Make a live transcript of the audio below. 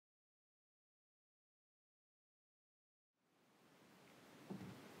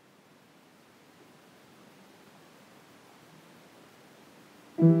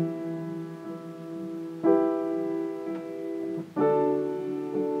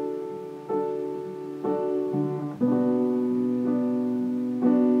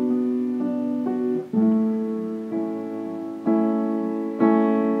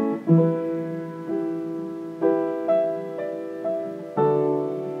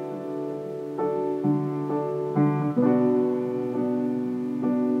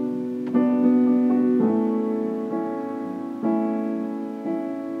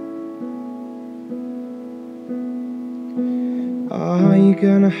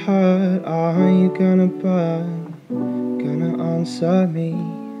gonna hurt? Are you gonna burn? Gonna answer me?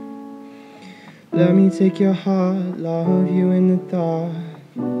 Let me take your heart, love you in the dark.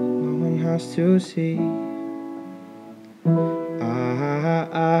 No one has to see.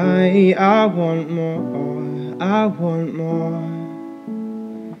 I want more, I want more.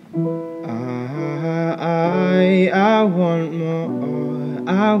 I want more,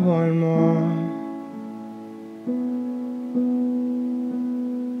 I want more.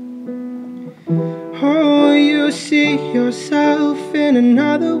 Oh, you see yourself in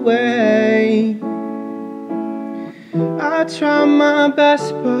another way. I try my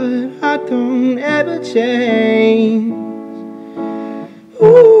best, but I don't ever change.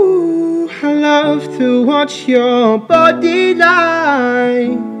 Ooh, I love to watch your body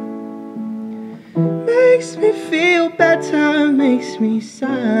lie. Makes me feel better, makes me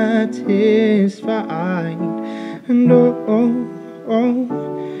satisfied. And oh,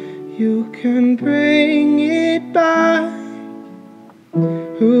 you can bring it back.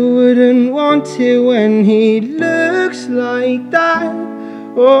 Who wouldn't want it when he looks like that?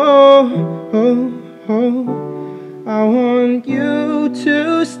 Oh, I want you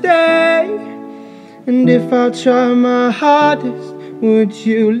to stay. And if I try my hardest, would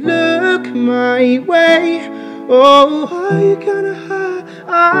you look my way? Oh, are you gonna hurt?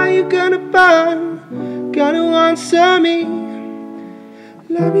 Are you gonna burn? Gonna answer me?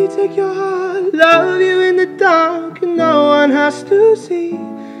 Let me take your heart, love you in the dark, and no one has to see.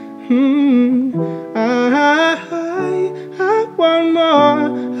 I want more,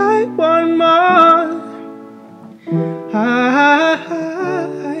 I want more. I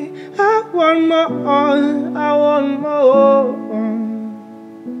want more, I want more.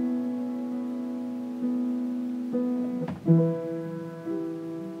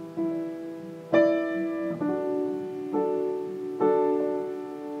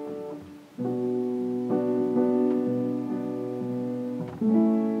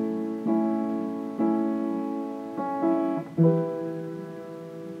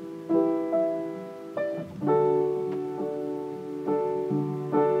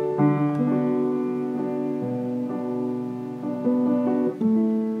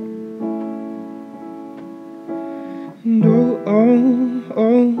 And oh,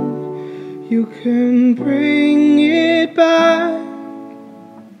 you can bring it back.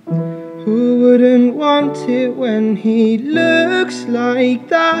 Who wouldn't want it when he looks like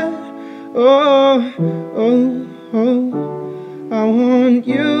that? Oh, I want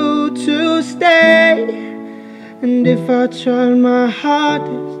you to stay. And if I tried my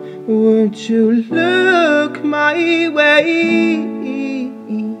hardest, would you look my way?